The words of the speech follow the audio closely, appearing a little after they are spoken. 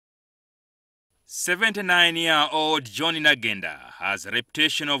79-year-old John Nagenda has a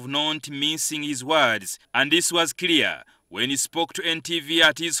reputation of not mincing his words, and this was clear when he spoke to NTV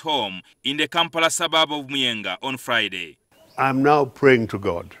at his home in the Kampala suburb of Muyenga on Friday. I'm now praying to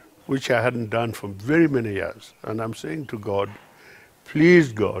God, which I hadn't done for very many years, and I'm saying to God,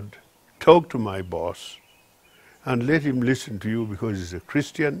 please God, talk to my boss and let him listen to you because he's a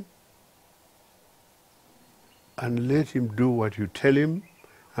Christian, and let him do what you tell him,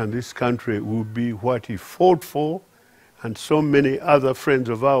 and this country will be what he fought for and so many other friends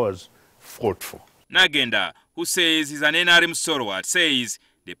of ours fought for. Nagenda, who says he's an NRM stalwart, says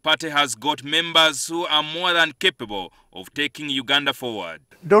the party has got members who are more than capable of taking Uganda forward.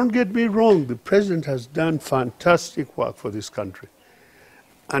 Don't get me wrong, the president has done fantastic work for this country,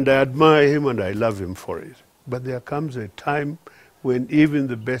 and I admire him and I love him for it. But there comes a time when even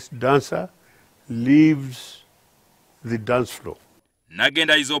the best dancer leaves the dance floor.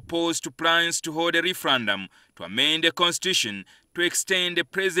 Nagenda is opposed to plans to hold a referendum to amend the constitution to extend the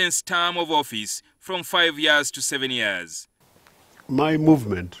president's term of office from 5 years to 7 years. My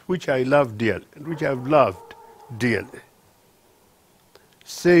movement, which I love dearly, and which I've loved dearly,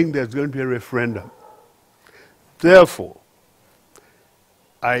 saying there's going to be a referendum. Therefore,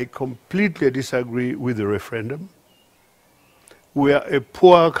 I completely disagree with the referendum. We are a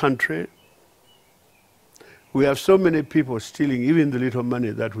poor country. We have so many people stealing even the little money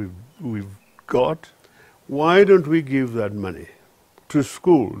that we've got. Why don't we give that money to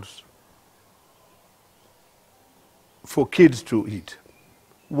schools for kids to eat?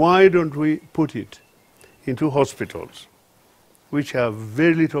 Why don't we put it into hospitals which have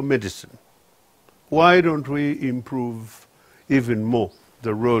very little medicine? Why don't we improve even more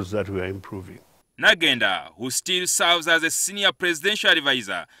the roads that we are improving? Nagenda, who still serves as a senior presidential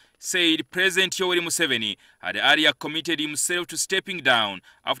advisor, said President Yoweri Museveni had earlier committed himself to stepping down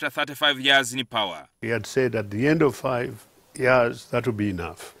after 35 years in power. He had said at the end of 5 years, that would be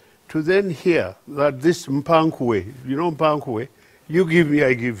enough. To then hear that this Mpankwe, you know Mpankwe, you give me,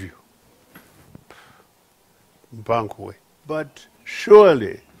 I give you. Mpankwe. But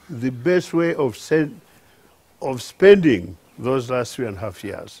surely the best way of spending those last 3.5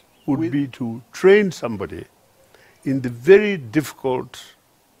 years would be to train somebody in the very difficult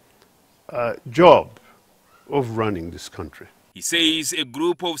job of running this country. He says a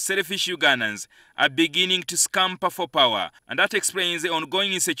group of selfish Ugandans are beginning to scamper for power, and that explains the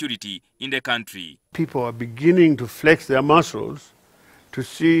ongoing insecurity in the country. People are beginning to flex their muscles to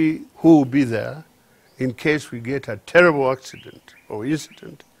see who will be there in case we get a terrible accident or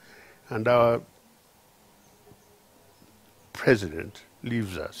incident and our president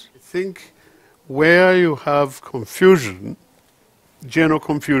leaves us. I think where you have confusion, general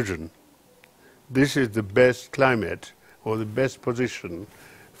confusion, this is the best climate or the best position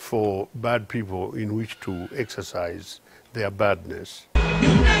for bad people in which to exercise their badness.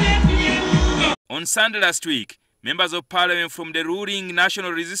 On Sunday last week, members of parliament from the ruling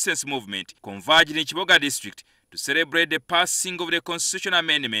National Resistance Movement converged in Kiboga district to celebrate the passing of the constitutional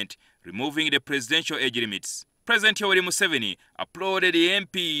amendment removing the presidential age limits. President Yoweri Museveni applauded the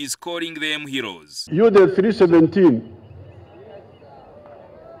MPs, calling them heroes. You, the 317,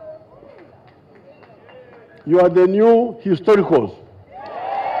 you are the new historicals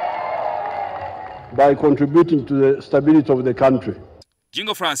by contributing to the stability of the country.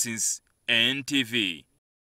 Jingo Francis, NTV.